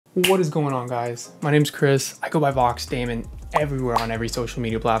What is going on, guys? My name's Chris. I go by Vox Damon everywhere on every social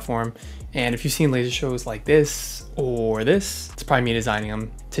media platform. And if you've seen laser shows like this or this, it's probably me designing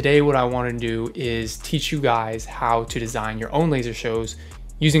them. Today, what I want to do is teach you guys how to design your own laser shows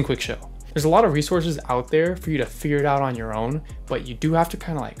using QuickShow. There's a lot of resources out there for you to figure it out on your own, but you do have to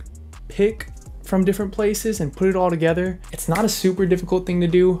kind of like pick from different places and put it all together. It's not a super difficult thing to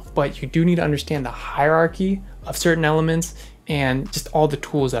do, but you do need to understand the hierarchy of certain elements and just all the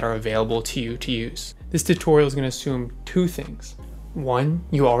tools that are available to you to use. This tutorial is going to assume two things. One,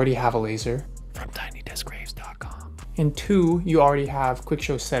 you already have a laser from tinydeskgraves.com. And two, you already have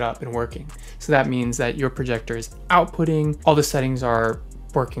QuickShow set up and working. So that means that your projector is outputting, all the settings are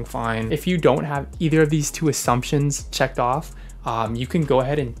working fine. If you don't have either of these two assumptions checked off, you can go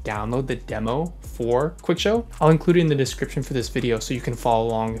ahead and download the demo for QuickShow. I'll include it in the description for this video so you can follow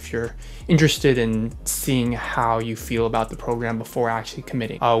along if you're interested in seeing how you feel about the program before actually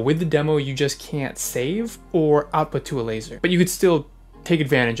committing. With the demo, you just can't save or output to a laser, but you could still take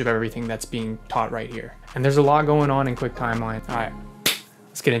advantage of everything that's being taught right here. And there's a lot going on in QuickTimeline. All right,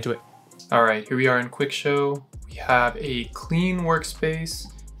 let's get into it. All right, here we are in QuickShow. We have a clean workspace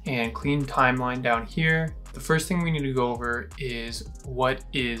and clean timeline down here. The first thing we need to go over is what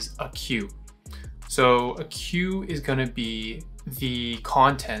is a queue. So a queue is going to be the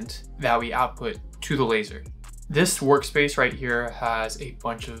content that we output to the laser. This workspace right here has a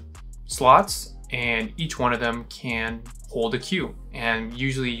bunch of slots and each one of them can hold a queue. And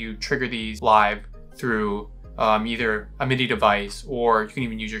usually you trigger these live through either a MIDI device or you can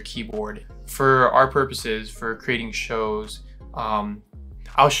even use your keyboard. For our purposes, for creating shows,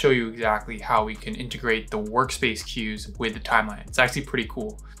 I'll show you exactly how we can integrate the workspace queues with the timeline. It's actually pretty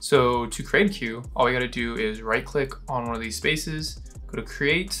cool. So to create a queue, all we gotta do is right click on one of these spaces, go to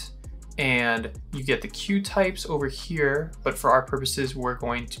create, and you get the queue types over here. But for our purposes, we're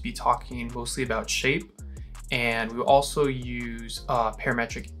going to be talking mostly about shape. And we also use a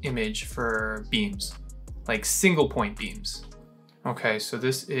parametric image for beams, like single point beams. Okay, so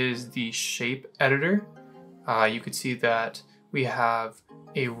this is the shape editor. You could see that we have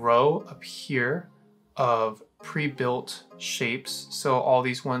a row up here of pre-built shapes. So all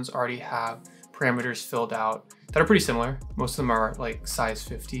these ones already have parameters filled out that are pretty similar. Most of them are like size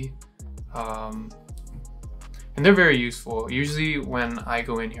 50. And they're very useful. Usually when I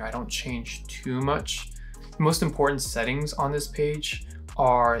go in here, I don't change too much. The most important settings on this page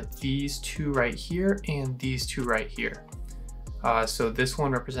are these two right here and these two right here. So this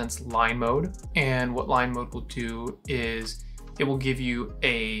one represents line mode. And what line mode will do is it will give you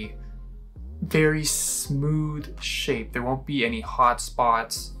a very smooth shape. There won't be any hot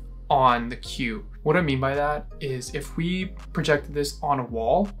spots on the queue. What I mean by that is if we projected this on a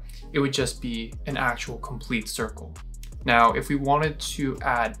wall, it would just be an actual complete circle. Now, if we wanted to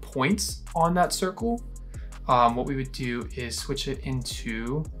add points on that circle, what we would do is switch it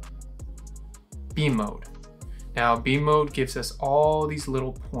into beam mode. Now, beam mode gives us all these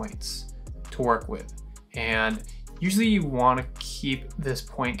little points to work with. And usually you want to keep this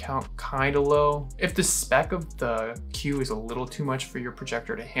point count kind of low. If the spec of the queue is a little too much for your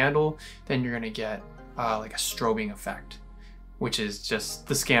projector to handle, then you're going to get like a strobing effect, which is just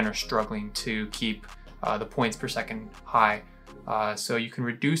the scanner struggling to keep the points per second high. So you can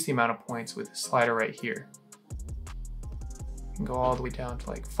reduce the amount of points with the slider right here. You can go all the way down to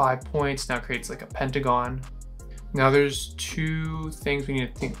like 5 points. Now it creates like a pentagon. Now there's two things we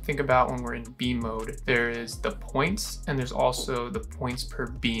need to think about when we're in beam mode. There is the points and there's also the points per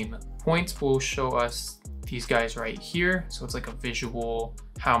beam. Points will show us these guys right here. So it's like a visual,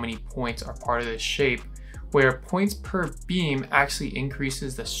 how many points are part of this shape, where points per beam actually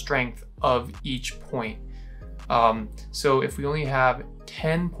increases the strength of each point. So if we only have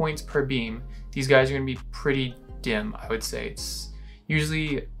 10 points per beam, these guys are gonna be pretty dim, I would say. It's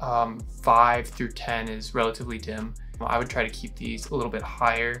usually 5 through 10 is relatively dim. I would try to keep these a little bit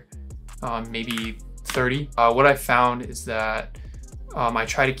higher, maybe 30. What I found is that I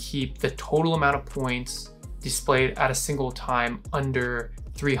try to keep the total amount of points displayed at a single time under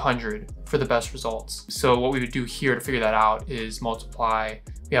 300 for the best results. So what we would do here to figure that out is multiply.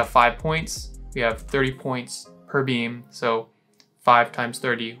 We have 5 points, we have 30 points per beam. So 5 times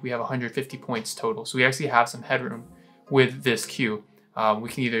 30, we have 150 points total. So we actually have some headroom with this queue. We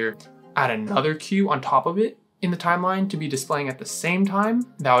can either add another queue on top of it in the timeline to be displaying at the same time.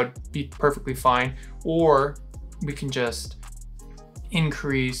 That would be perfectly fine. Or we can just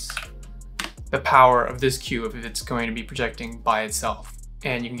increase the power of this queue if it's going to be projecting by itself.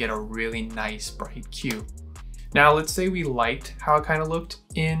 And you can get a really nice bright queue. Now, let's say we liked how it kind of looked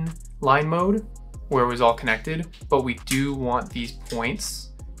in line mode, where it was all connected, but we do want these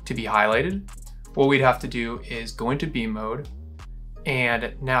points to to be highlighted, what we'd have to do is go into beam mode,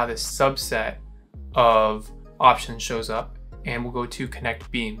 and now this subset of options shows up, and we'll go to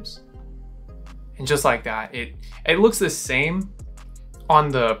connect beams. And just like that, it looks the same on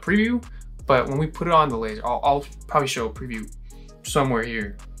the preview, but when we put it on the laser, I'll probably show a preview somewhere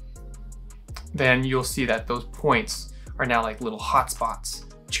here, then you'll see that those points are now like little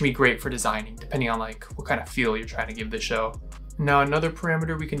hotspots, which can be great for designing, depending on like what kind of feel you're trying to give the show. Now, another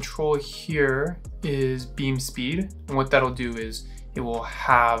parameter we control here is beam speed. And what that'll do is it will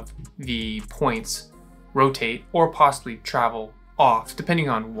have the points rotate or possibly travel off, depending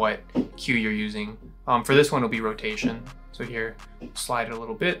on what cue you're using. For this one, it'll be rotation. So here, slide it a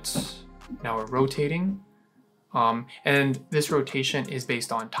little bit. Now we're rotating. And this rotation is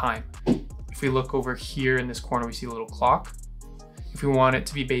based on time. If we look over here in this corner, we see a little clock. If we want it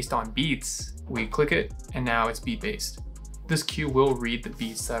to be based on beats, we click it, and now it's beat based. This cue will read the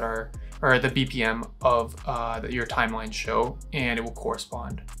beats that are, or the BPM of your timeline show, and it will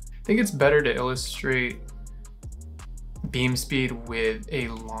correspond. I think it's better to illustrate beam speed with a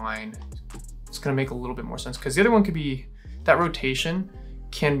line. It's gonna make a little bit more sense, because the other one could be, that rotation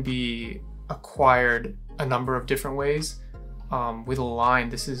can be acquired a number of different ways. With a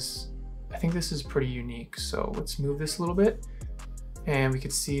line, I think this is pretty unique. So let's move this a little bit. And we can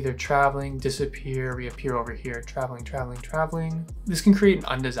see they're traveling, disappear, reappear over here, traveling, traveling, traveling. This can create an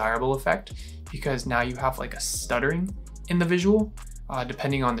undesirable effect because now you have like a stuttering in the visual.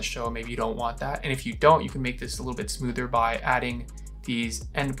 Depending on the show, maybe you don't want that. And if you don't, you can make this a little bit smoother by adding these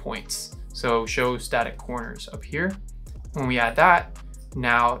endpoints. So show static corners up here. When we add that,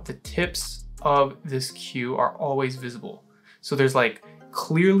 now the tips of this cue are always visible. So there's like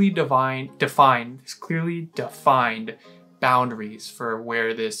clearly defined boundaries for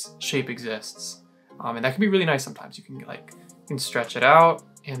where this shape exists. And that can be really nice sometimes. You can stretch it out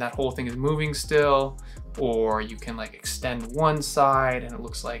and that whole thing is moving still, or you can like extend one side and it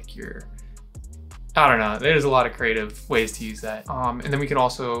looks like you're, I don't know, there's a lot of creative ways to use that. And then we can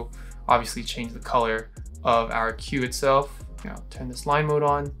also obviously change the color of our cue itself. Turn this line mode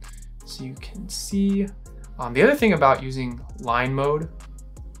on so you can see. The other thing about using line mode,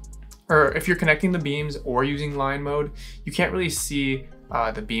 or if you're connecting the beams or using line mode, you can't really see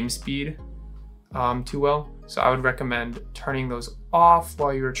the beam speed too well. So I would recommend turning those off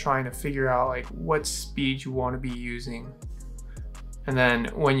while you're trying to figure out like what speed you want to be using. And then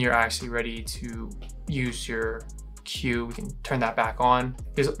when you're actually ready to use your cue, we can turn that back on.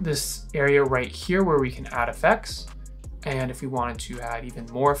 There's this area right here where we can add effects. And if we wanted to add even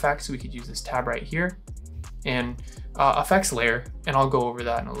more effects, we could use this tab right here and effects layer. And I'll go over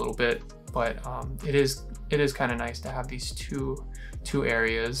that in a little bit, but it is kind of nice to have these two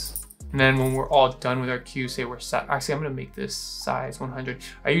areas. And then when we're all done with our cue, say we're set, actually I'm gonna make this size 100.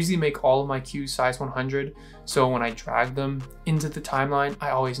 I usually make all of my cues size 100. So when I drag them into the timeline, I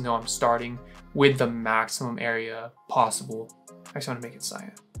always know I'm starting with the maximum area possible. I just wanna make it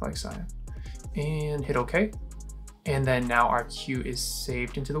cyan, I like cyan. And hit okay. And then now our cue is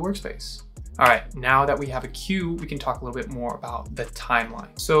saved into the workspace. All right, now that we have a cue, we can talk a little bit more about the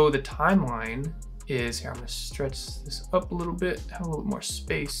timeline. So the timeline is, here, I'm gonna stretch this up a little bit, have a little more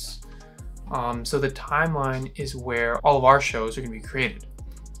space. So the timeline is where all of our shows are gonna be created.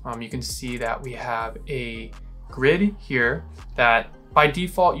 You can see that we have a grid here that by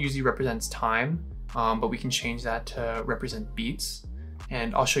default usually represents time, but we can change that to represent beats.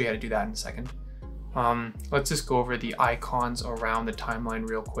 And I'll show you how to do that in a second. Let's just go over the icons around the timeline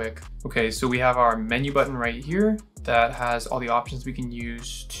real quick. Okay, so we have our menu button right here that has all the options we can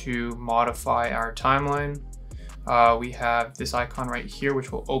use to modify our timeline. We have this icon right here,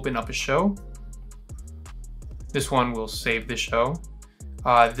 which will open up a show. This one will save the show.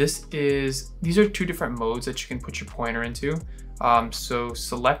 These are two different modes that you can put your pointer into. So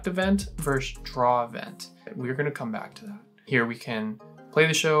select event versus draw event. We're gonna come back to that. Here we can play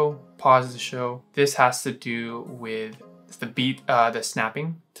the show, pause the show. This has to do with the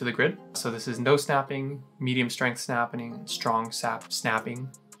snapping to the grid. So this is no snapping, medium strength snapping, strong snapping.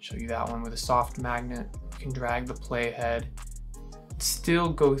 Show you that one with a soft magnet. You can drag the playhead. Still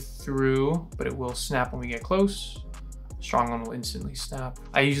go through, but it will snap when we get close. Strong one will instantly snap.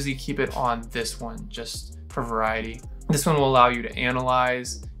 I usually keep it on this one just for variety. This one will allow you to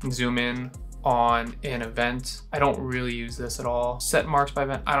analyze and zoom in on an event. I don't really use this at all. Set marks by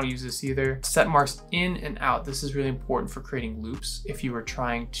event, I don't use this either. Set marks in and out. This is really important for creating loops. If you were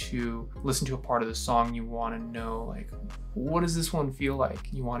trying to listen to a part of the song, you want to know like, what does this one feel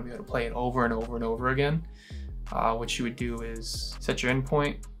like? You want to be able to play it over and over and over again. What you would do is set your in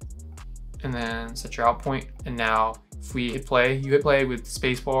point and then set your out point. And now If we hit play, you hit play with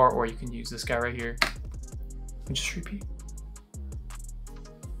spacebar, or you can use this guy right here and just repeat.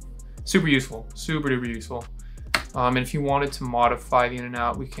 Super useful, super duper useful. And if you wanted to modify the in and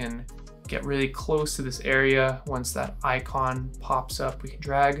out, we can get really close to this area. Once that icon pops up, we can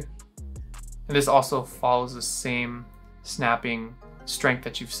drag. And this also follows the same snapping strength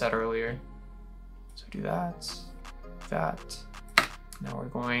that you've set earlier. So do that, that. Now we're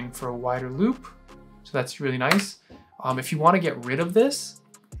going for a wider loop. So that's really nice. If you want to get rid of this,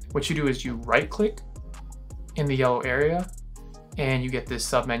 what you do is you right click in the yellow area and you get this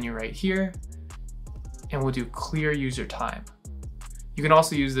sub menu right here, and we'll do clear user time. You can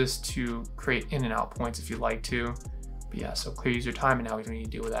also use this to create in and out points if you'd like to. But yeah, so clear user time, and now we don't need to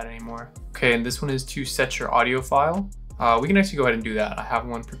deal with that anymore. Okay, and this one is to set your audio file. We can actually go ahead and do that. I have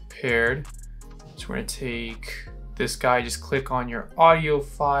one prepared. So we're gonna take this guy, just click on your audio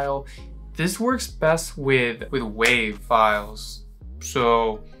file. This works best with WAV files.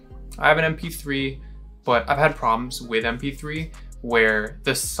 So I have an MP3, but I've had problems with MP3 where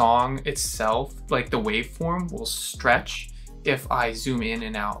the song itself, like the waveform, will stretch if I zoom in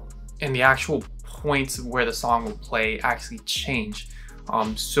and out, and the actual points of where the song will play actually change.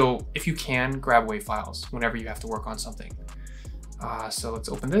 So if you can, grab WAV files whenever you have to work on something. So let's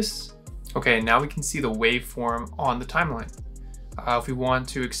open this. Okay, now we can see the waveform on the timeline. If we want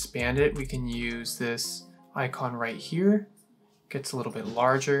to expand it, we can use this icon right here. Gets a little bit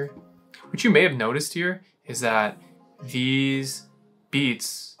larger. What you may have noticed here is that these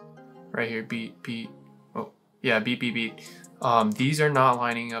beats right here, beat, beat, oh yeah, beat, beat, beat. These are not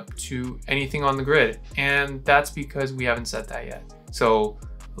lining up to anything on the grid, and that's because we haven't set that yet. So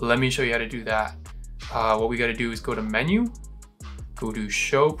let me show you how to do that. What we got to do is go to menu, go to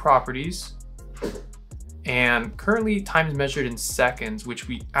show properties, and currently time is measured in seconds, which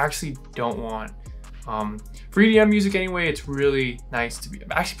we actually don't want. For EDM music anyway, it's really nice to be,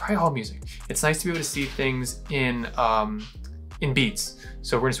 actually probably all music, it's nice to be able to see things in beats.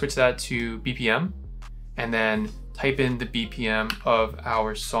 So we're gonna switch that to BPM and then type in the BPM of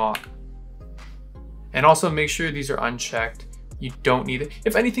our song. And also make sure these are unchecked. You don't need it.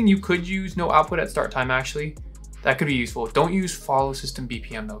 If anything, you could use no output at start time actually. That could be useful. Don't use follow system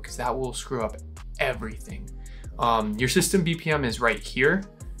BPM though, because that will screw up everything. Your system BPM is right here,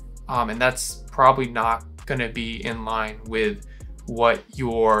 and that's probably not gonna be in line with what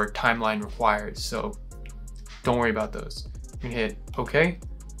your timeline requires. So don't worry about those. You can hit OK,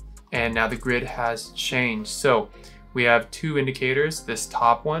 and now the grid has changed. So we have two indicators. This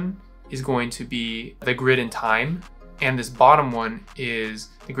top one is going to be the grid in time, and this bottom one is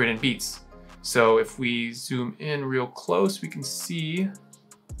the grid in beats. So if we zoom in real close, we can see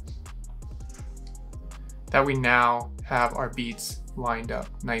that we now have our beats lined up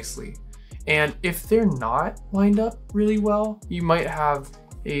nicely. And if they're not lined up really well, you might have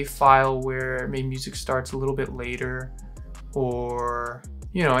a file where maybe music starts a little bit later, or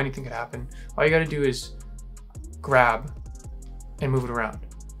you know, anything could happen. All you gotta do is grab and move it around.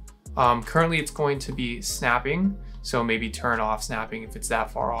 Currently it's going to be snapping, so maybe turn off snapping if it's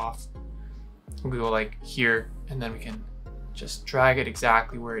that far off. We go like here, and then we can just drag it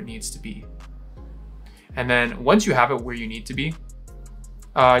exactly where it needs to be. And then once you have it where you need to be,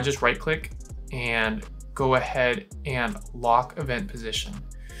 just right click and go ahead and lock event position.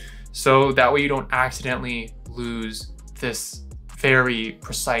 So that way you don't accidentally lose this very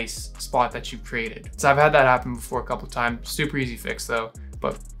precise spot that you've created. So I've had that happen before a couple of times. Super easy fix though.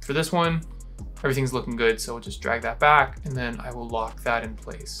 But for this one, everything's looking good. So we'll just drag that back, and then I will lock that in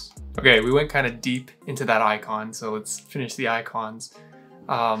place. Okay, we went kind of deep into that icon. So let's finish the icons.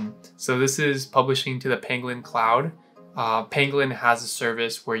 So this is publishing to the Pangolin cloud. Pangolin has a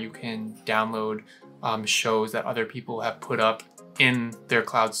service where you can download shows that other people have put up in their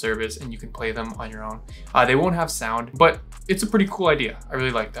cloud service, and you can play them on your own. They won't have sound, but it's a pretty cool idea. I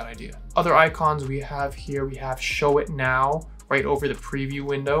really like that idea. Other icons we have here, we have show it now right over the preview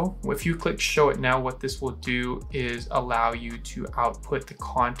window. If you click show it now, what this will do is allow you to output the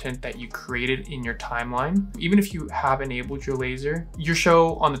content that you created in your timeline. Even if you have enabled your laser, your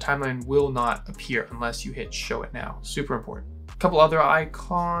show on the timeline will not appear unless you hit show it now. Super important. A couple other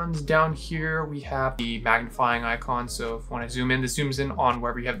icons down here. We have the magnifying icon. So if when I zoom in, this zooms in on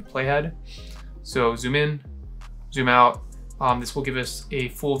wherever you have the playhead. So zoom in, zoom out. This will give us a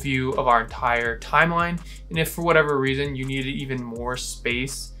full view of our entire timeline. And if for whatever reason you needed even more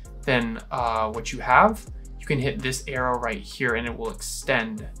space than what you have, you can hit this arrow right here and it will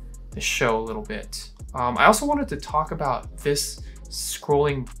extend the show a little bit. I also wanted to talk about this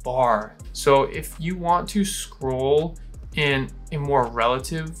scrolling bar. So if you want to scroll in a more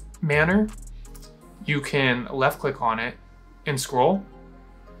relative manner, you can left click on it and scroll,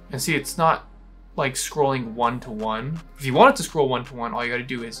 and see it's not like scrolling one to one. If you want it to scroll one to one, all you got to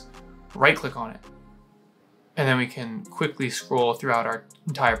do is right click on it, and then we can quickly scroll throughout our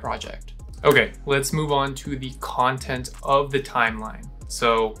entire project. Okay, let's move on to the content of the timeline.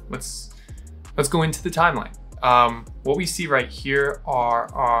 So let's go into the timeline. What we see right here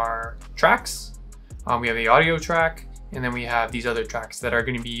are our tracks. We have the audio track, and then we have these other tracks that are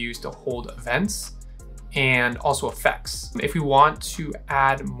going to be used to hold events and also effects. If we want to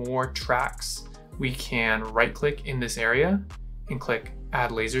add more tracks, we can right click in this area and click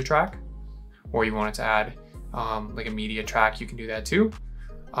add laser track, or you want it to add like a media track, you can do that too.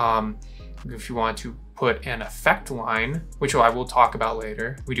 If you want to put an effect line, which I will talk about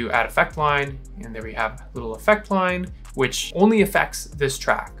later, we do add effect line, and there we have a little effect line, which only affects this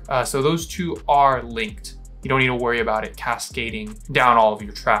track. So those two are linked. You don't need to worry about it cascading down all of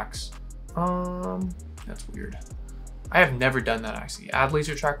your tracks. That's weird. I have never done that actually. Add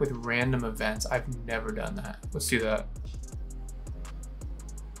laser track with random events. I've never done that. Let's do that.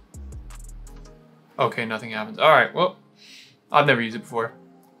 Okay, nothing happens. All right, well, I've never used it before.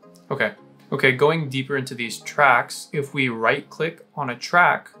 Okay, going deeper into these tracks, if we right click on a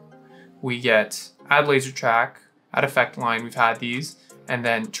track, we get add laser track, add effect line, we've had these, and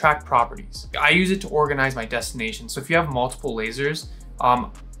then track properties. I use it to organize my destination. So if you have multiple lasers,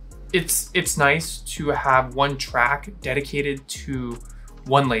 it's nice to have one track dedicated to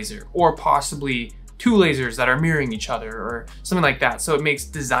one laser, or possibly two lasers that are mirroring each other or something like that. So it makes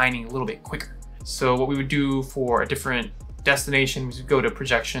designing a little bit quicker. So what we would do for a different destination is go to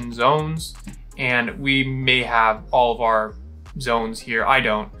projection zones, and we may have all of our zones here. I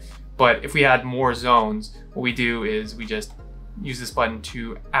don't, but if we had more zones, what we do is we just use this button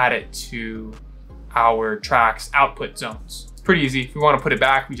to add it to our tracks output zones. It's pretty easy. If we want to put it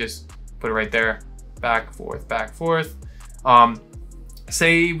back, we just put it right there, back, forth, back, forth.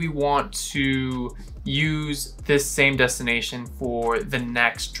 Say we want to use this same destination for the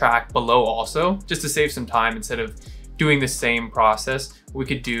next track below also, just to save some time instead of doing the same process. What we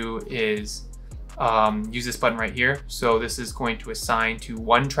could do is use this button right here. So this is going to assign to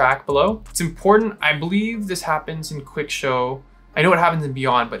one track below. It's important, I believe this happens in QuickShow. I know it happens in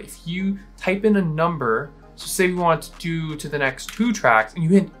Beyond, but if you type in a number, so say we want to do to the next two tracks,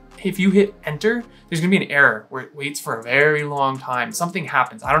 and if you hit enter, there's gonna be an error where it waits for a very long time. Something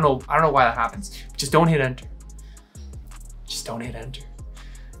happens. I don't know why that happens. Just don't hit enter. Just don't hit enter.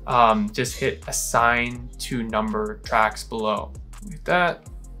 Just hit assign to number tracks below. Like that,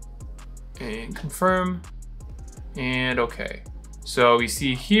 and confirm, and okay. So we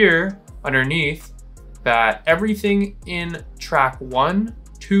see here underneath that everything in track 1,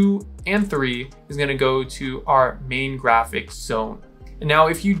 2, and 3 is gonna go to our main graphics zone. And now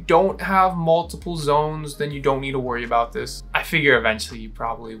if you don't have multiple zones, then you don't need to worry about this. I figure eventually you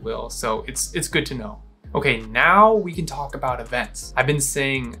probably will, so it's good to know. Okay, now we can talk about events. I've been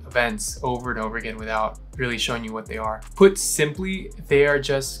saying events over and over again without really showing you what they are. Put simply, they are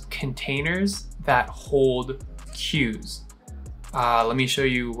just containers that hold cues. Let me show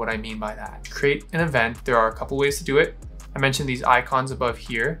you what I mean by that. To create an event, there are a couple ways to do it. I mentioned these icons above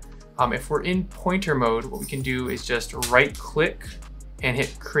here. If we're in pointer mode, what we can do is just right click and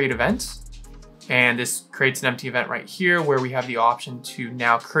hit create events. And this creates an empty event right here where we have the option to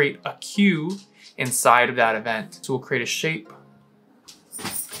now create a cue inside of that event. So we'll create a shape.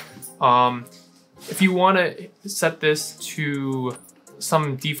 If you want to set this to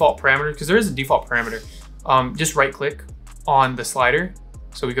some default parameter, because there is a default parameter, just right click on the slider.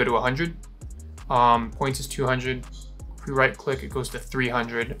 So we go to 100, points is 200. If we right click, it goes to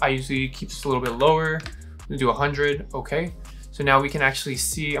 300. I usually keep this a little bit lower. We'll do 100, okay. So now we can actually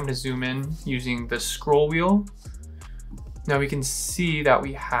see, I'm gonna zoom in using the scroll wheel. Now we can see that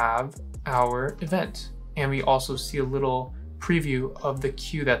we have our event, and we also see a little preview of the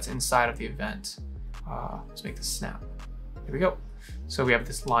cue that's inside of the event. Let's make this snap. There we go. So we have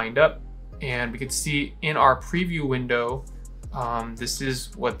this lined up, and we can see in our preview window, this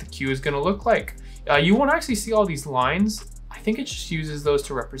is what the cue is gonna look like. You won't actually see all these lines. I think it just uses those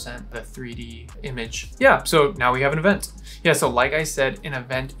to represent the 3D image. Yeah, so now we have an event. Yeah, so like I said, an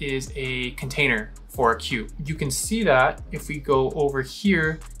event is a container for a cue. You can see that if we go over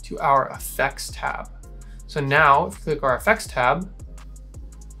here to our effects tab. So now if we click our effects tab,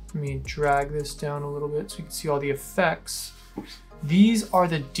 let me drag this down a little bit so you can see all the effects. These are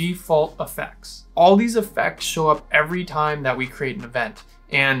the default effects. All these effects show up every time that we create an event.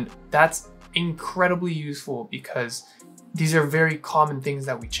 And that's incredibly useful because these are very common things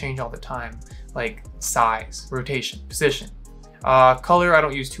that we change all the time, like size, rotation, position. Color I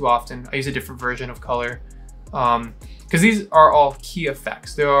don't use too often. I use a different version of color because these are all key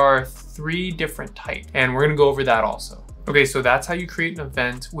effects. There are 3 different types, and we're gonna go over that also. Okay, so that's how you create an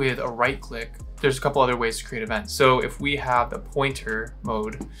event with a right click. There's a couple other ways to create events. So if we have the pointer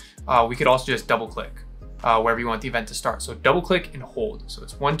mode, we could also just double click wherever you want the event to start. So double click and hold. So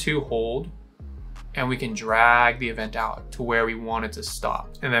it's 1, 2, hold, and we can drag the event out to where we want it to stop.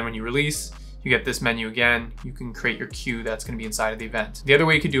 And then when you release, you get this menu again. You can create your cue that's gonna be inside of the event. The other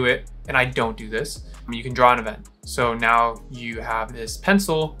way you could do it, and I don't do this, you can draw an event. So now you have this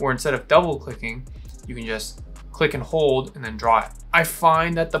pencil where instead of double clicking, you can just click and hold and then draw it. I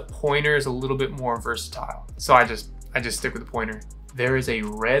find that the pointer is a little bit more versatile. So I just stick with the pointer. There is a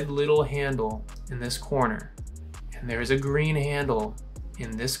red little handle in this corner, and there is a green handle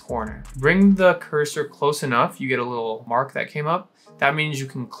in this corner. Bring the cursor close enough, you get a little mark that came up. That means you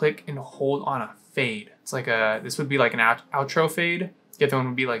can click and hold on a fade. It's like this would be like an outro fade. The other one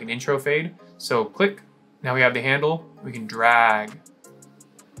would be like an intro fade. So click, now we have the handle, we can drag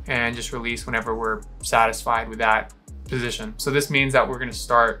and just release whenever we're satisfied with that position. So this means that we're gonna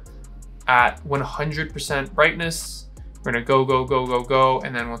start at 100% brightness. We're gonna go, go, go, go, go.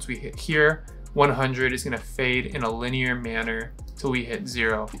 And then once we hit here, 100 is gonna fade in a linear manner till we hit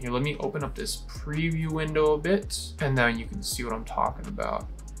 0. Here, let me open up this preview window a bit, and then you can see what I'm talking about.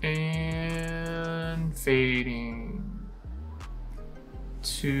 And fading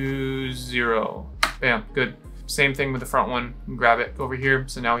to 0. Bam, good. Same thing with the front one. Grab it over here.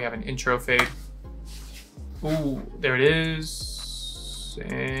 So now we have an intro fade. Ooh, there it is.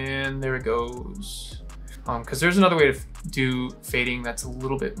 And there it goes. Because there's another way to do fading that's a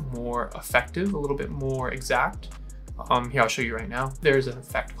little bit more effective, a little bit more exact. Here, I'll show you right now. There's an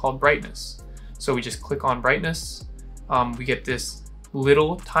effect called brightness. So we just click on brightness. We get this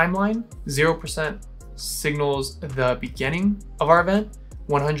little timeline. 0% signals the beginning of our event.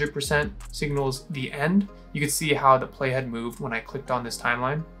 100% signals the end. You can see how the playhead moved when I clicked on this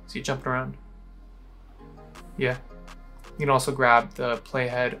timeline. See it jumping around? Yeah. You can also grab the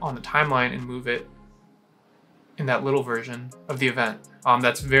playhead on the timeline and move it in that little version of the event.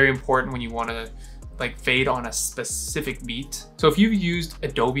 That's very important when you want to like fade on a specific beat. So if you've used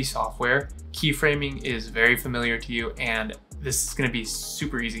Adobe software, keyframing is very familiar to you, and this is going to be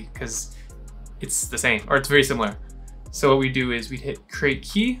super easy because it's the same, or it's very similar. So what we do is we hit create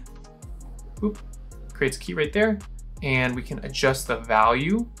key. Oop, creates a key right there, and we can adjust the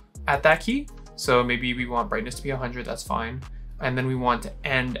value at that key. So maybe we want brightness to be 100, that's fine. And then we want to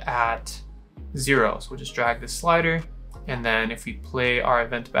end at 0. So we'll just drag this slider, and then if we play our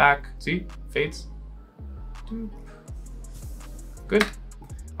event back, see, fades. Good.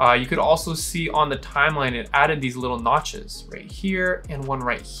 You could also see on the timeline, it added these little notches right here and one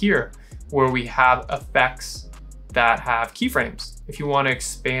right here where we have effects that have keyframes. If you want to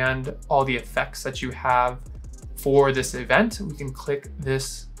expand all the effects that you have for this event, we can click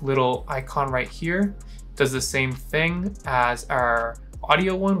this little icon right here. It does the same thing as our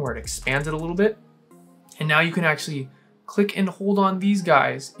audio one where it expands it a little bit. And now you can actually click and hold on these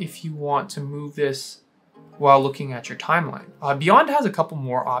guys if you want to move this while looking at your timeline. Beyond has a couple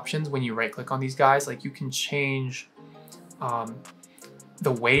more options when you right click on these guys. Like you can change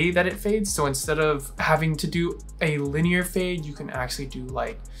the way that it fades. So instead of having to do a linear fade, you can actually do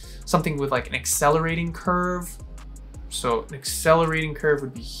like something with like an accelerating curve. So an accelerating curve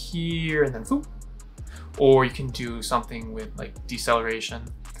would be here and then whoop. Or you can do something with like deceleration.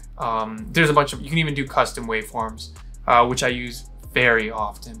 There's a bunch of, you can even do custom waveforms, which I use very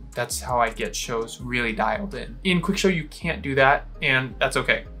often. That's how I get shows really dialed in. In QuickShow, you can't do that, and that's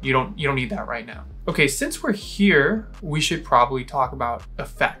okay. You don't need that right now. Okay, since we're here, we should probably talk about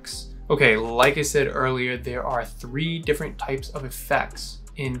effects. Okay, like I said earlier, there are 3 different types of effects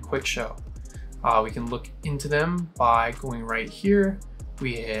in QuickShow. We can look into them by going right here.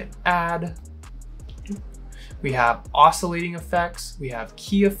 We hit add. We have oscillating effects, we have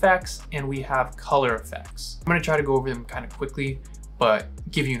key effects, and we have color effects. I'm gonna try to go over them kind of quickly, but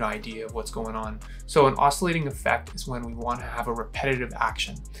give you an idea of what's going on. So an oscillating effect is when we want to have a repetitive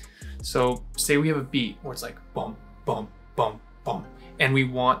action. So say we have a beat where it's like boom, boom, boom, boom, and we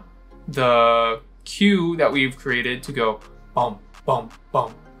want the cue that we've created to go boom, boom,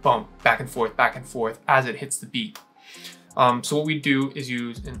 boom, boom, back and forth as it hits the beat. So what we do is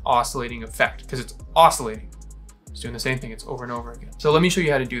use an oscillating effect because it's oscillating. It's doing the same thing, it's over and over again. So let me show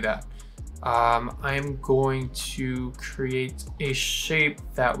you how to do that. I'm going to create a shape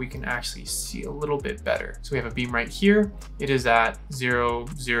that we can actually see a little bit better. So we have a beam right here. It is at 0,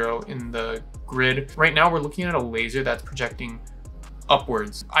 0 in the grid. Right now we're looking at a laser that's projecting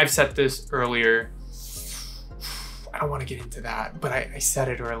upwards. I've set this earlier. I don't want to get into that, but I said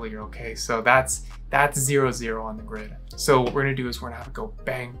it earlier, okay? So that's 0, 0 on the grid. So what we're gonna do is we're gonna have it go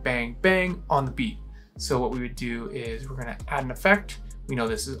bang, bang, bang on the beat. So what we would do is we're gonna add an effect. We know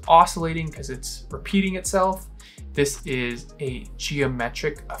this is oscillating because it's repeating itself. This is a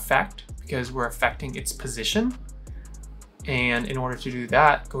geometric effect because we're affecting its position. And in order to do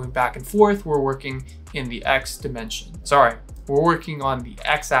that, going back and forth, we're working in the X dimension. Sorry, we're working on the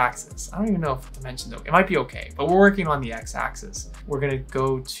X axis. I don't even know if dimensions, it might be okay, but we're working on the X axis. We're gonna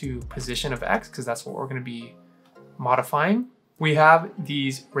go to position of X because that's what we're gonna be modifying. We have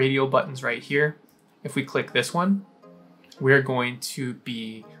these radial buttons right here. If we click this one, we're going to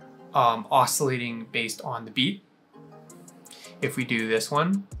be oscillating based on the beat. If we do this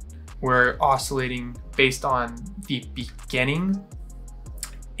one, we're oscillating based on the beginning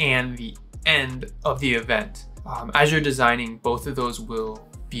and the end of the event. As you're designing, both of those will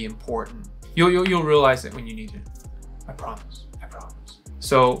be important. You'll realize it when you need it. I promise, I promise.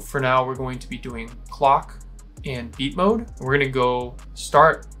 So for now, we're going to be doing clock and beat mode. We're gonna go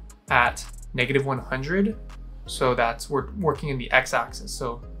start at -100. So we're working in the X axis.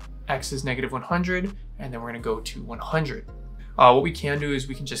 So X is -100, and then we're gonna go to 100. What we can do is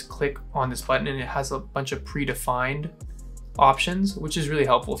we can just click on this button and it has a bunch of predefined options, which is really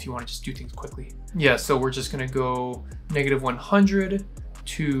helpful if you want to just do things quickly. Yeah, so we're just going to go -100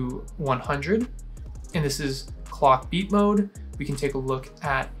 to 100. And this is clock beat mode. We can take a look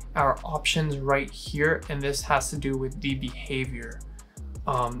at our options right here. And this has to do with the behavior.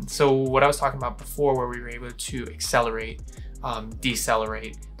 So what I was talking about before, where we were able to accelerate,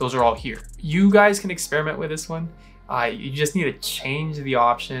 decelerate, those are all here. You guys can experiment with this one. You just need to change the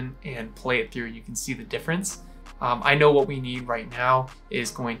option and play it through. You can see the difference. I know what we need right now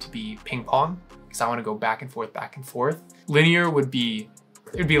is going to be ping pong because I want to go back and forth, back and forth. Linear would be,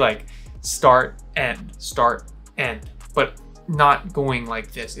 it'd be like start, end, but not going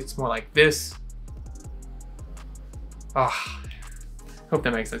like this. It's more like this. Hope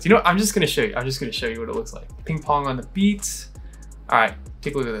that makes sense. You know what? I'm just going to show you. I'm just going to show you what it looks like. Ping pong on the beat. All right,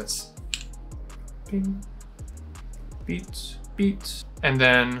 take a look at this. Ping. Beat, beat. And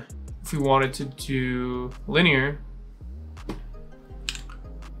then if we wanted to do linear,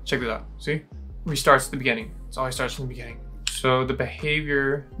 check this out, see? Restarts at the beginning. It always starts from the beginning. So the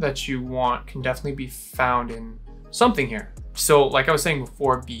behavior that you want can definitely be found in something here. So like I was saying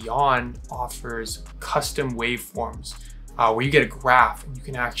before, Beyond offers custom waveforms where you get a graph and you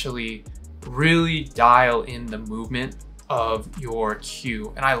can actually really dial in the movement of your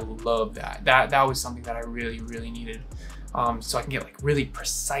cue. And I love that. That was something that I really needed. So I can get like really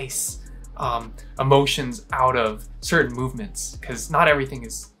precise emotions out of certain movements, because not everything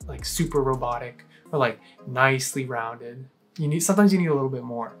is like super robotic or like nicely rounded. Sometimes you need a little bit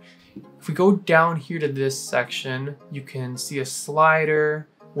more. If we go down here to this section, you can see a slider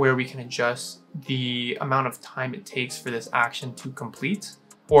where we can adjust the amount of time it takes for this action to complete,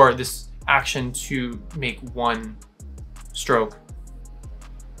 or this action to make one stroke.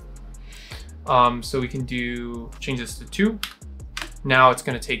 So we can change this to 2. Now it's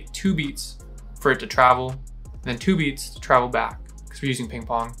going to take 2 beats for it to travel, and then 2 beats to travel back, because we're using ping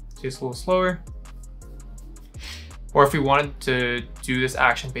pong. So it's a little slower. Or if we wanted to do this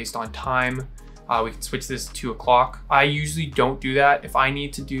action based on time, we can switch this to a clock. I usually don't do that. If I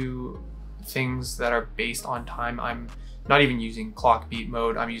need to do things that are based on time, I'm not even using clock beat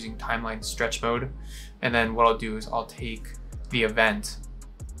mode. I'm using timeline stretch mode. And then what I'll do is I'll take the event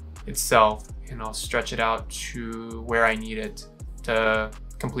itself and I'll stretch it out to where I need it to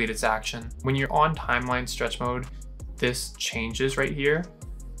complete its action. When you're on timeline stretch mode, this changes right here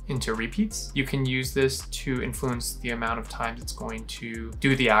into repeats. You can use this to influence the amount of times it's going to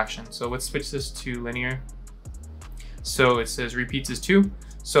do the action. So let's switch this to linear. So it says repeats is 2.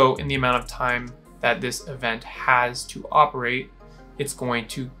 So in the amount of time that this event has to operate, it's going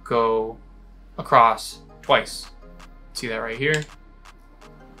to go across twice. See that right here?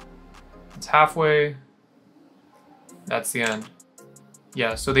 It's halfway. That's the end.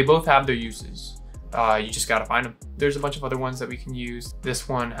 Yeah, so they both have their uses. You just gotta find them. There's a bunch of other ones that we can use. This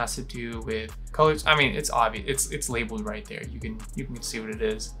one has to do with colors. I mean, it's obvious. It's labeled right there. You can see what it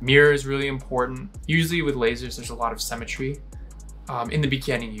is. Mirror is really important. Usually with lasers, there's a lot of symmetry. In the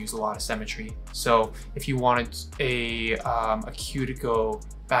beginning, you use a lot of symmetry. So if you wanted a cue to go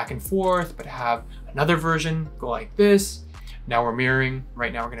back and forth, but have another version go like this, now we're mirroring.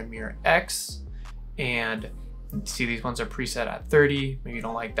 Right now we're gonna mirror X, and see these ones are preset at 30. Maybe you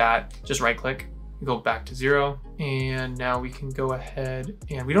don't like that. Just right click, go back to 0. And now we can go ahead,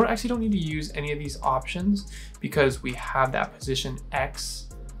 and we don't need to use any of these options because we have that position X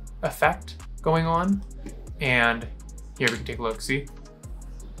effect going on. And Here we can take a look, see?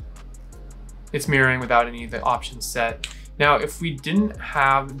 It's mirroring without any of the options set. Now, if we didn't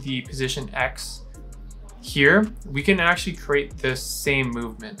have the position X here, we can actually create this same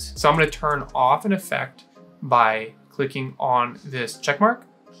movement. So I'm gonna turn off an effect by clicking on this check mark.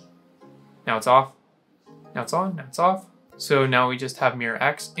 Now it's off, now it's on, now it's off. So now we just have mirror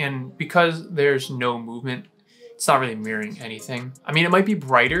X, and because there's no movement, it's not really mirroring anything. I mean, it might be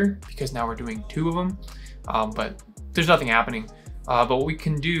brighter because now we're doing 2 of them, but there's nothing happening. But what we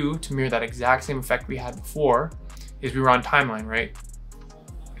can do to mirror that exact same effect we had before is we were on timeline, right?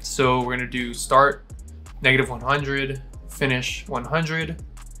 So we're gonna do start -100, finish 100.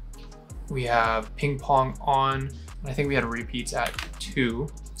 We have ping pong on, and I think we had repeats at 2.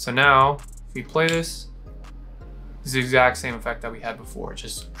 So now if we play this, it's the exact same effect that we had before,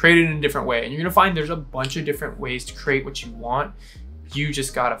 just created in a different way. And you're gonna find there's a bunch of different ways to create what you want. You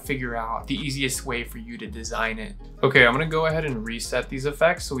just gotta figure out the easiest way for you to design it. Okay, I'm gonna go ahead and reset these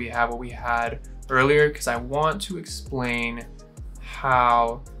effects so we have what we had earlier, because I want to explain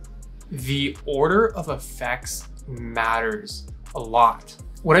how the order of effects matters a lot.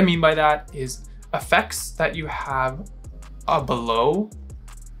 What I mean by that is effects that you have below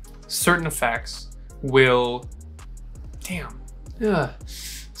certain effects will, damn,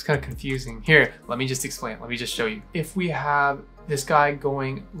 it's kind of confusing. Here, let me just explain, let me just show you. If we have this guy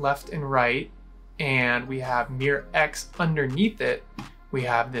going left and right, and we have mirror X underneath it, we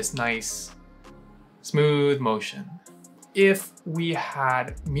have this nice smooth motion. If we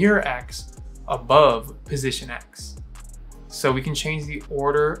had mirror X above position X, so we can change the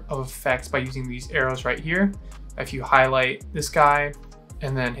order of effects by using these arrows right here. If you highlight this guy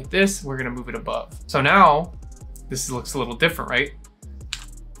and then hit this, we're gonna move it above. So now this looks a little different, right?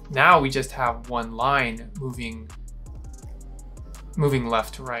 Now we just have one line moving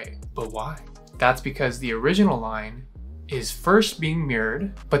left to right. But why? That's because the original line is first being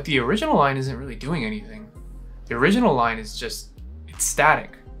mirrored, but the original line isn't really doing anything. The original line is just, it's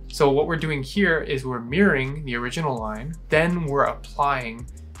static. So what we're doing here is we're mirroring the original line, then we're applying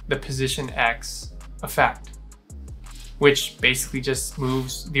the position X effect, which basically just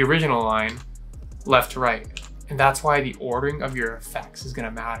moves the original line left to right. And that's why the ordering of your effects is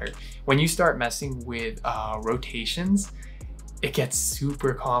gonna matter. When you start messing with rotations, it gets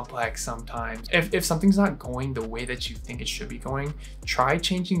super complex sometimes. If something's not going the way that you think it should be going, try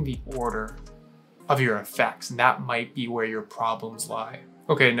changing the order of your effects, and that might be where your problems lie.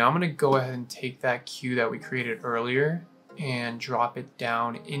 Okay, now I'm gonna go ahead and take that cue that we created earlier and drop it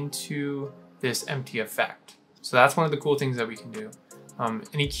down into this empty effect. So that's one of the cool things that we can do.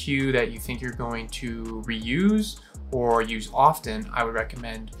 Any cue that you think you're going to reuse or use often, I would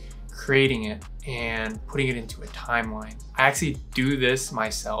recommend creating it and putting it into a timeline. I actually do this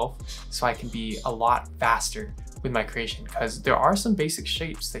myself so I can be a lot faster with my creation, because there are some basic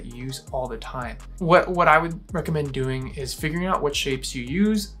shapes that you use all the time. What I would recommend doing is figuring out what shapes you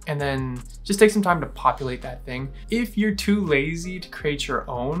use and then just take some time to populate that thing. If you're too lazy to create your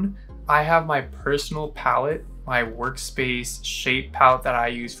own, I have my personal palette, my workspace shape palette that I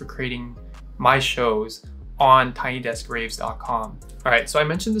use for creating my shows on tinydeskraves.com. All right, so I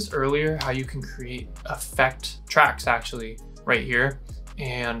mentioned this earlier, how you can create effect tracks actually right here.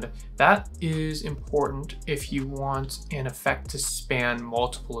 And that is important if you want an effect to span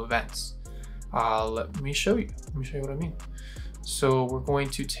multiple events. Let me show you what I mean. So we're going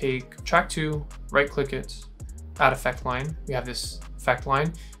to take track 2, right click it, add effect line. We have this effect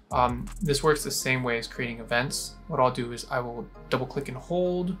line. This works the same way as creating events. What I'll do is I will double click and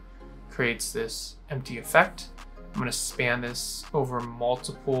hold, creates this empty effect. I'm gonna span this over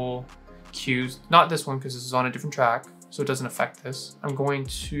multiple cues. Not this one, because this is on a different track, so it doesn't affect this. I'm going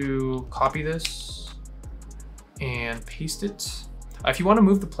to copy this and paste it. If you want to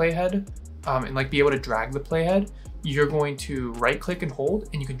move the playhead and like be able to drag the playhead, you're going to right click and hold,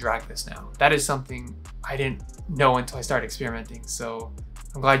 and you can drag this now. That is something I didn't know until I started experimenting, so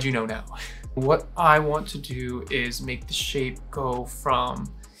I'm glad you know now. What I want to do is make the shape go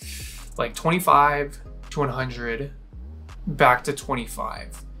from like 25 to 100 back to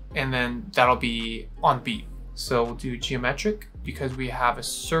 25, and then that'll be on beat. So we'll do geometric because we have a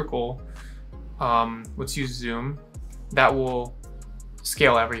circle. Let's use zoom. That will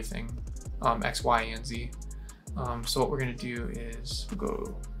scale everything, X, Y, and Z. So what we're gonna do is we'll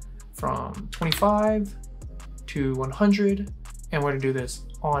go from 25 to 100, and we're gonna do this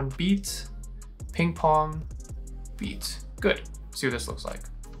on beat, ping pong, beat. Good. See what this looks like.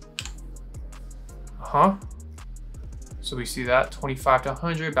 So we see that 25 to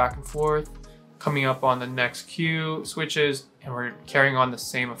 100 back and forth. Coming up on the next cue, switches, and we're carrying on the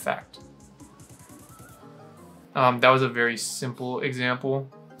same effect. That was a very simple example.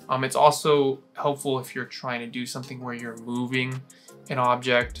 It's also helpful if you're trying to do something where you're moving an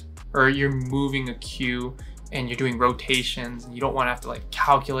object or you're moving a cue and you're doing rotations and you don't want to have to like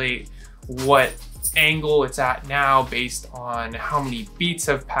calculate what angle it's at now based on how many beats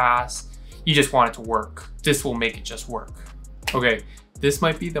have passed. You just want it to work. This will make it just work. Okay, this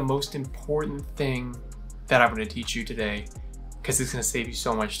might be the most important thing that I'm going to teach you today because it's going to save you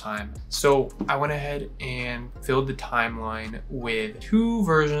so much time. So I went ahead and filled the timeline with 2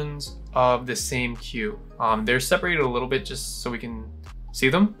 versions of the same cue. They're separated a little bit just so we can see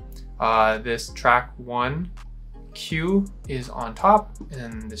them. This track 1 cue is on top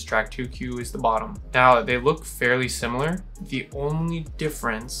and this track 2 cue is the bottom. Now they look fairly similar. The only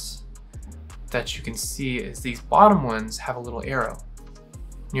difference that you can see is these bottom ones have a little arrow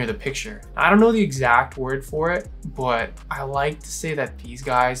near the picture. I don't know the exact word for it, but I like to say that these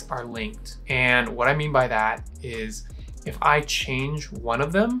guys are linked. And what I mean by that is if I change one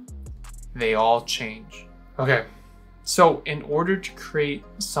of them, they all change. Okay, so in order to create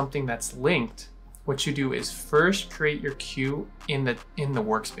something that's linked, what you do is first create your cue in the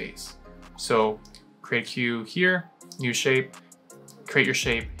workspace. So create cue here, new shape, create your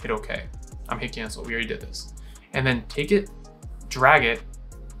shape, hit OK. I'm hit cancel, we already did this. And then take it, drag it,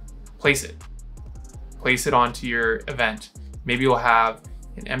 place it onto your event. Maybe you'll have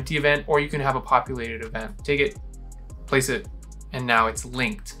an empty event or you can have a populated event. Take it, place it, and now it's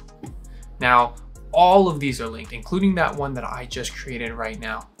linked. Now, all of these are linked, including that one that I just created right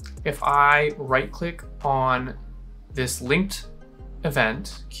now. If I right click on this linked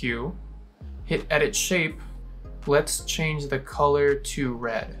event cue, hit edit shape, let's change the color to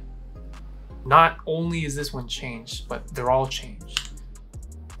red. Not only is this one changed, but they're all changed.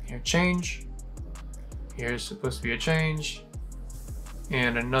 Here, change. Here's supposed to be a change.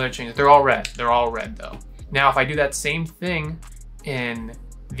 And another change. They're all red. They're all red though. Now, if I do that same thing in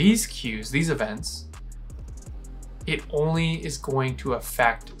these cues, these events, it only is going to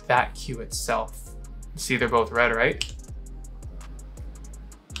affect that cue itself. See, they're both red, right?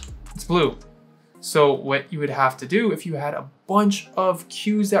 It's blue. So what you would have to do if you had a bunch of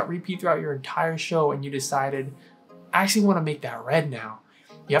cues that repeat throughout your entire show and you decided, I actually want to make that red now.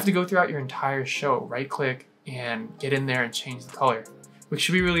 You have to go throughout your entire show, right click and get in there and change the color, which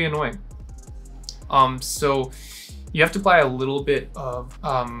should be really annoying. So you have to apply a little bit of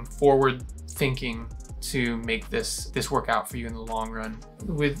forward thinking to make this work out for you in the long run.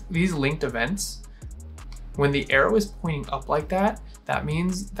 With these linked events, when the arrow is pointing up like that, that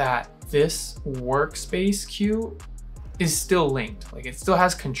means that this workspace cue is still linked. Like it still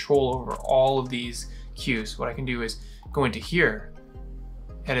has control over all of these cues. What I can do is go into here,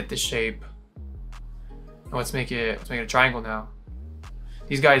 edit the shape, and let's make it a triangle now.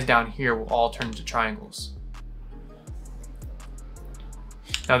 These guys down here will all turn into triangles.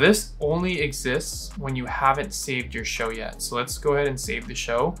 Now this only exists when you haven't saved your show yet. So let's go ahead and save the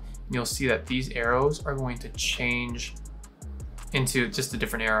show. And you'll see that these arrows are going to change into just a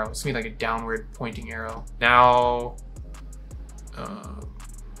different arrow. It's gonna be like a downward pointing arrow. Now,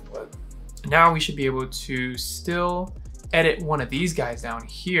 now we should be able to still edit one of these guys down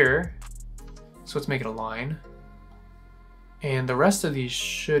here. So let's make it a line. And the rest of these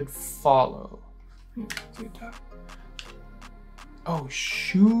should follow. Oh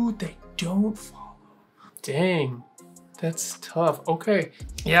shoot, they don't follow. Dang, that's tough. Okay,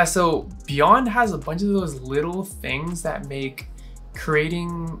 yeah, so Beyond has a bunch of those little things that make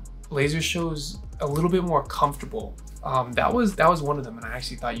creating laser shows a little bit more comfortable. That was one of them, and I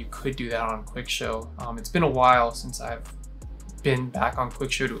actually thought you could do that on QuickShow. It's been a while since I've been back on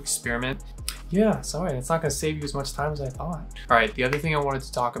QuickShow to experiment. Yeah, sorry, it's not gonna save you as much time as I thought. All right, the other thing I wanted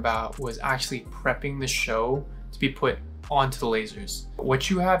to talk about was actually prepping the show to be put onto the lasers. What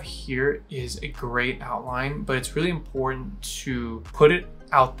you have here is a great outline, but it's really important to put it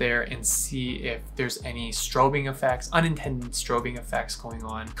out there and see if there's any strobing effects, unintended strobing effects going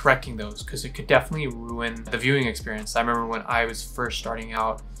on, correcting those, because it could definitely ruin the viewing experience. I remember when I was first starting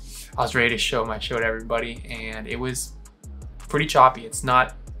out, I was ready to show my show to everybody and it was pretty choppy. It's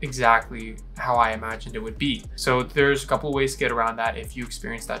not exactly how I imagined it would be. So there's a couple of ways to get around that if you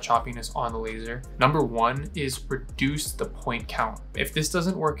experience that choppiness on the laser. Number one is reduce the point count. If this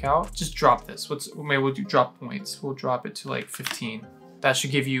doesn't work out, just drop this. Maybe we'll do drop points. We'll drop it to like 15. That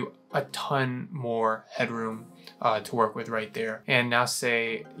should give you a ton more headroom to work with right there. And now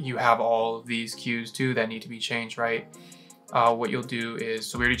say you have all of these cues too that need to be changed, right? What you'll do is,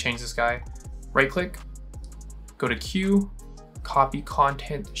 so we already changed this guy. Right click, go to cue, copy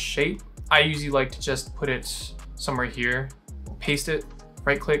content shape. I usually like to just put it somewhere here, paste it,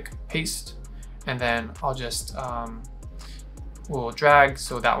 right click, paste, and then I'll just, we'll drag,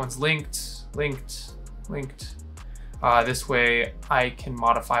 so that one's linked. This way I can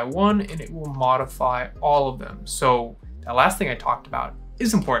modify one and it will modify all of them. So that last thing I talked about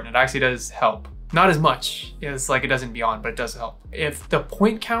is important. It actually does help. Not as much as like it does in Beyond, but it does help. If the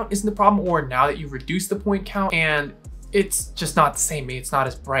point count isn't the problem, or now that you've reduced the point count and it's just not the same, maybe it's not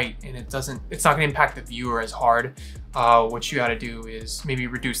as bright and it's not gonna impact the viewer as hard, what you gotta do is maybe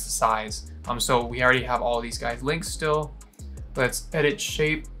reduce the size. So we already have all these guys linked still. Let's edit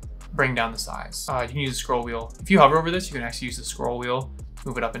shape, bring down the size. You can use the scroll wheel. If you hover over this, you can actually use the scroll wheel,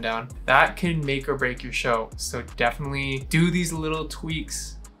 move it up and down. That can make or break your show. So definitely do these little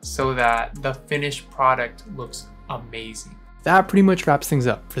tweaks so that the finished product looks amazing. That pretty much wraps things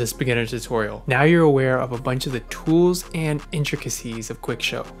up for this beginner tutorial. Now you're aware of a bunch of the tools and intricacies of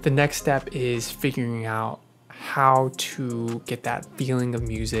QuickShow. The next step is figuring out how to get that feeling of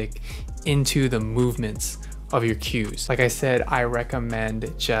music into the movements of your cues. Like I said, I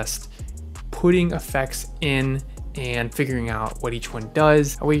recommend just putting effects in and figuring out what each one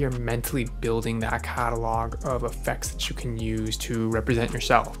does. That way you're mentally building that catalog of effects that you can use to represent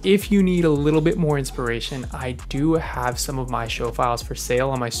yourself. If you need a little bit more inspiration, I do have some of my show files for sale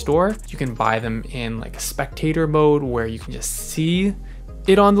on my store. You can buy them in like a spectator mode where you can just see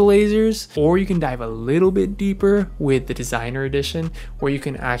it on the lasers, or you can dive a little bit deeper with the designer edition where you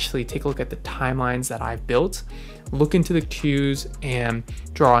can actually take a look at the timelines that I've built, look into the cues and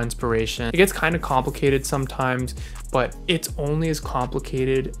draw inspiration. It gets kind of complicated sometimes, but it's only as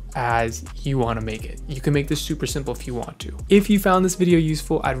complicated as you want to make it. You can make this super simple if you want to. If you found this video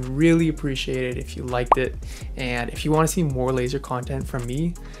useful, I'd really appreciate it if you liked it. And if you want to see more laser content from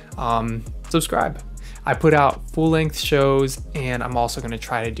me, subscribe. I put out full-length shows, and I'm also going to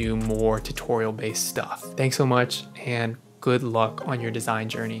try to do more tutorial-based stuff. Thanks so much, and good luck on your design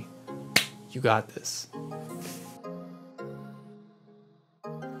journey. You got this.